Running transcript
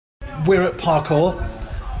We're at Park Hall.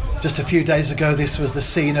 Just a few days ago, this was the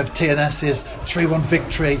scene of TNS's 3-1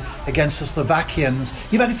 victory against the Slovakians.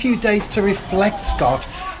 You've had a few days to reflect, Scott.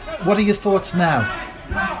 What are your thoughts now?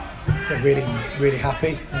 Yeah, really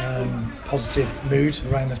happy. Positive mood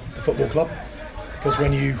around the football club, because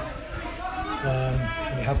when you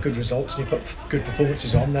have good results and you put good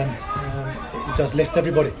performances on, then it does lift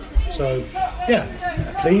everybody. So yeah,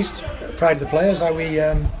 pleased, proud of the players, how we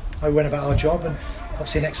went about our job, and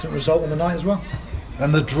obviously an excellent result on the night as well.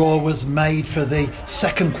 And the draw was made for the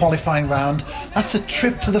second qualifying round. That's a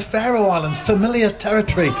trip to the Faroe Islands, familiar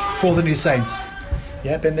territory for the New Saints.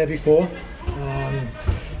 Yeah, been there before.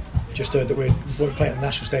 Just heard that we weren't playing at the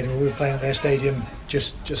National Stadium, we were playing at their stadium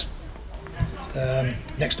just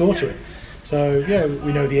next door to it. So yeah,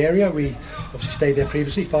 we know the area. We obviously stayed there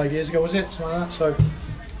previously, 5 years ago was it, something like that. So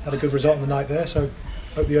had a good result on the night there. So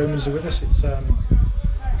hope the omens are with us. It's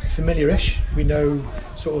familiar-ish. We know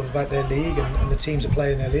sort of about their league and the teams that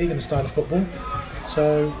play in their league and the style of football.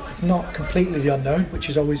 So it's not completely the unknown, which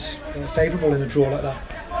is always favourable in a draw like that.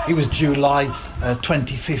 It was July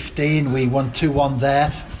 2015. We won 2-1 there,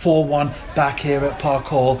 4-1 back here at Park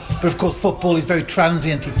Hall. But of course, football is very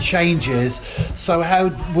transient, it changes. So how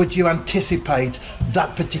would you anticipate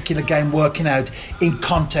that particular game working out in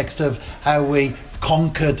context of how we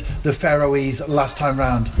conquered the Faroese last time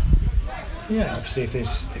round? Yeah, obviously if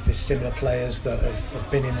there's similar players that have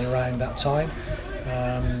been in and around that time.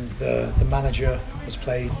 The manager has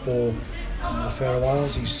played for the Faroe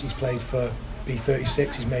Isles. He's played for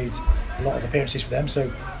B36. He's made a lot of appearances for them.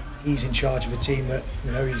 So he's in charge of a team that,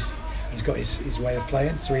 you know, he's got his way of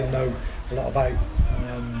playing. So he'll know a lot about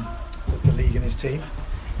the league and his team.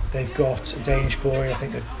 They've got a Danish boy. I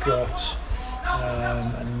think they've got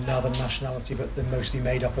another nationality, but they're mostly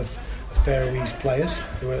made up of Faroese players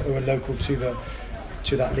who are local to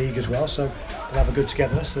that league as well. So they'll have a good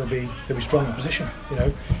togetherness. They'll be strong in position. You know,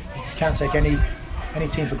 you can't take any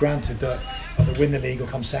team for granted that either win the league or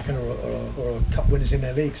come second or cup winners in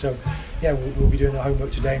their league. So yeah, we'll be doing the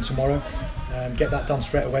homework today and tomorrow. Get that done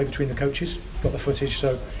straight away between the coaches. Got the footage,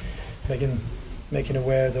 so making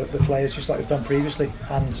aware the players, just like we've done previously,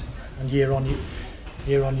 and year on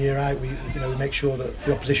year out, we make sure that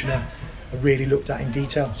the opposition are really looked at in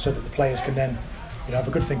detail, so that the players can then have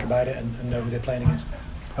a good think about it and know who they're playing against.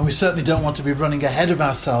 And we certainly don't want to be running ahead of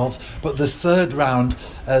ourselves, but the third round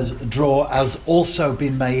as draw has also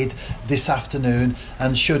been made this afternoon,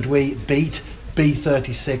 and should we beat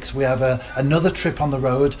B36, we have another trip on the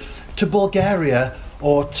road to Bulgaria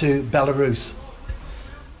or to Belarus.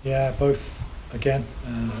 Yeah, both again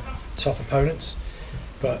tough opponents,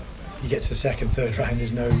 but you get to the second, third round,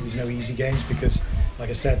 there's no easy games, because like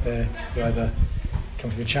I said, they're either come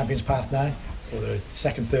through the Champions path now, or they're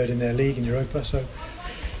second, third in their league in Europa. So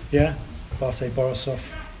yeah, Bate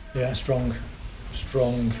Borisov, yeah, strong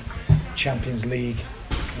Champions League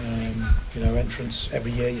entrance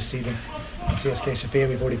every year. You see them. And CSK Sofia,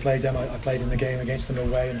 we've already played them. I played in the game against them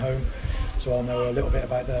away and home, so I'll know a little bit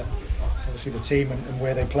about obviously the team and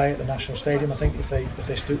where they play at the National Stadium. I think if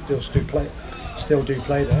they still do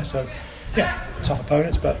play there. So yeah, tough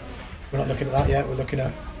opponents, but we're not looking at that yet. We're looking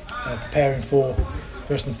at preparing for,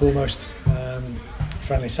 first and foremost,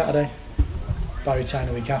 friendly Saturday, Barrytown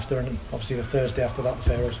the week after, and obviously the Thursday after that, the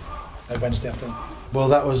Faroes, Wednesday after that. Well,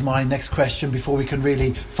 that was my next question before we can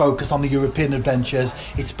really focus on the European adventures.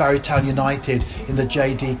 It's Barrytown United in the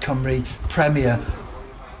JD Cymru Premier.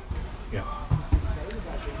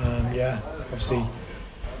 Yeah, obviously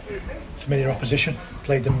familiar opposition.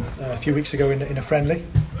 Played them a few weeks ago in a friendly,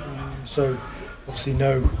 so obviously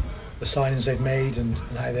know the signings they've made and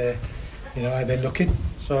how they're looking.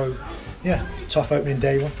 So yeah, tough opening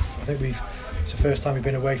day one. I think it's the first time we've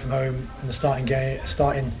been away from home in the starting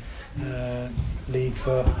league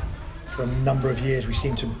for a number of years. We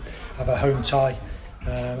seem to have a home tie,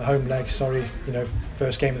 a home leg.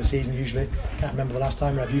 First game of the season usually. Can't remember the last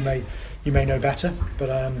time. Rev, you may know better,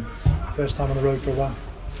 but first time on the road for a while.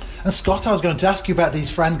 And Scott, I was going to ask you about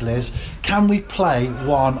these friendlies. Can we play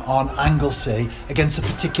one on Anglesey against a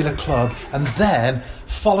particular club, and then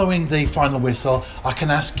following the final whistle I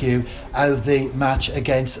can ask you how the match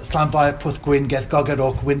against Llanfair Pwllgwyngyll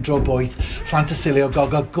Gogarok Windroboith Llantysilio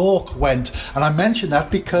Gogagork went? And I mentioned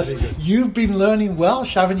that because you've been learning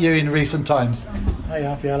Welsh, haven't you, in recent times? I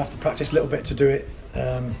have, yeah. I'll have to practice a little bit to do it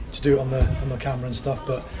on the camera and stuff,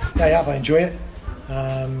 but yeah, I have. I enjoy it.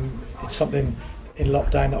 It's something in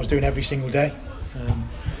lockdown that I was doing every single day.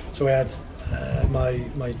 So I had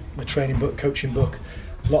my training book, coaching book.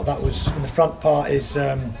 A lot of that was in the front part is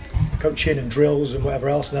coaching and drills and whatever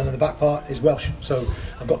else, and then in the back part is Welsh. So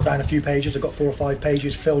I've got down a few pages. I've got 4 or 5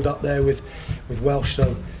 pages filled up there with Welsh.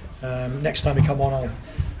 So next time you come on,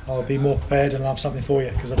 I'll be more prepared and I'll have something for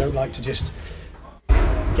you, because I don't like to just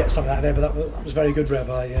get something out of there. But that was very good, Rev.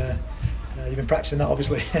 You've been practicing that,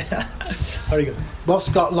 obviously. Very good. Well,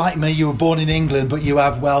 Scott, like me, you were born in England, but you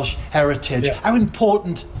have Welsh heritage. Yeah. How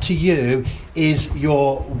important to you is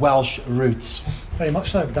your Welsh roots? Very much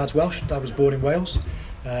so. Dad's Welsh. Dad was born in Wales.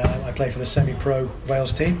 I play for the semi-pro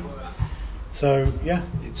Wales team. So yeah,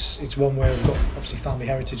 it's one where we've got obviously family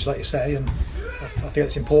heritage, like you say, and I feel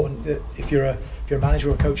it's important that if you're a manager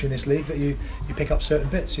or a coach in this league, that you pick up certain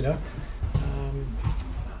bits. You know,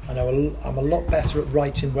 I know I'm a lot better at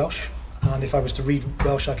writing Welsh, and if I was to read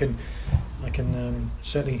Welsh, I can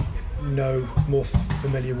certainly know more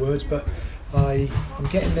familiar words, but I'm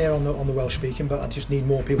getting there on the Welsh speaking, but I just need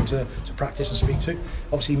more people to practice and speak to.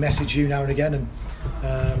 Obviously message you now and again,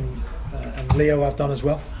 and Leo I've done as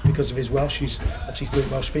well because of his Welsh. He's obviously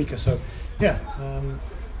fluent Welsh speaker, so yeah,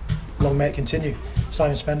 long may it continue.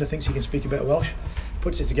 Simon Spender thinks he can speak a bit of Welsh,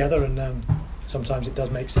 puts it together, and sometimes it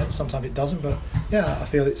does make sense, sometimes it doesn't, but yeah, I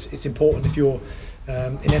feel it's important if you're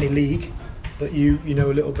in any league that you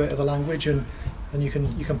know a little bit of the language, and you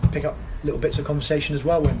can pick up little bits of conversation as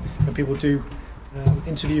well when people do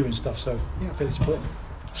interview and stuff. So yeah, I feel it's important.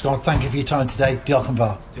 Scott, thank you for your time today. Diolch yn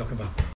fawr. Diolch yn fawr.